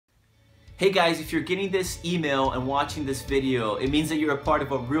Hey guys, if you're getting this email and watching this video, it means that you're a part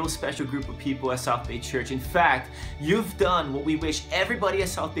of a real special group of people at South Bay Church. In fact, you've done what we wish everybody at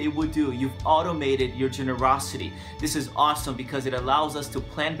South Bay would do. You've automated your generosity. This is awesome because it allows us to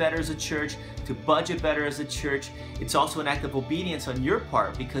plan better as a church, to budget better as a church. It's also an act of obedience on your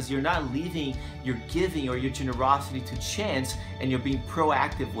part because you're not leaving your giving or your generosity to chance, and you're being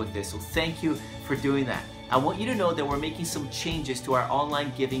proactive with this. So thank you for doing that. I want you to know that we're making some changes to our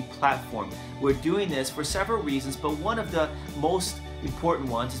online giving platform. We're doing this for several reasons, but one of the most important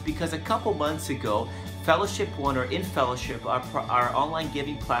ones is because a couple months ago, Fellowship One, or In Fellowship, our online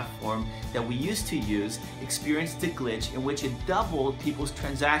giving platform that we used to use, experienced a glitch in which it doubled people's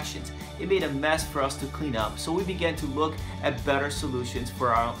transactions. It made a mess for us to clean up, so we began to look at better solutions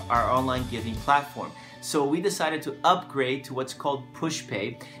for our online giving platform. So we decided to upgrade to what's called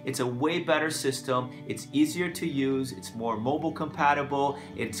PushPay. It's a way better system. It's easier to use. It's more mobile compatible.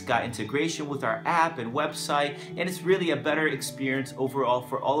 It's got integration with our app and website, and it's really a better experience overall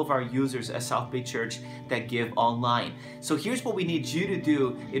for all of our users at South Bay Church that give online. So here's what we need you to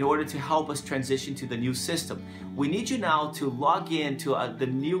do in order to help us transition to the new system. We need you now to log in to the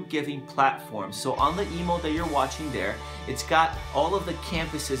new giving platform. So on the email that you're watching there, it's got all of the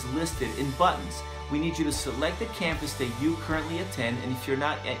campuses listed in buttons. We need you to select the campus that you currently attend, and if you're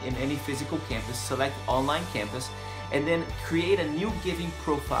not in any physical campus, select online campus, and then create a new giving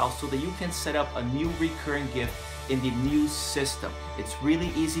profile so that you can set up a new recurring gift in the new system. It's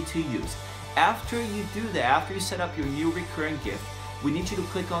really easy to use. After you do that, after you set up your new recurring gift, we need you to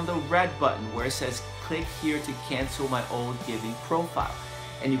click on the red button where it says click here to cancel my old giving profile.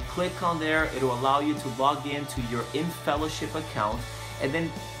 And you click on there, it'll allow you to log into your In Fellowship account, and then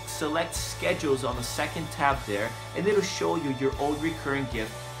select schedules on the second tab there, and it'll show you your old recurring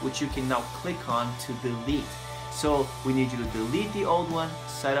gift, which you can now click on to delete. So we need you to delete the old one,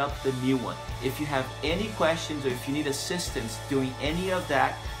 set up the new one. If you have any questions or if you need assistance doing any of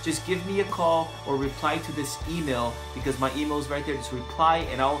that, just give me a call or reply to this email, because my email is right there. Just reply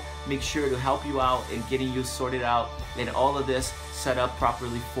and I'll make sure to help you out in getting you sorted out and all of this set up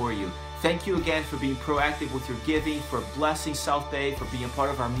properly for you. Thank you again for being proactive with your giving, for blessing South Bay, for being a part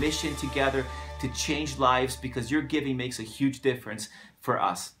of our mission together to change lives, because your giving makes a huge difference for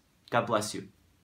us. God bless you.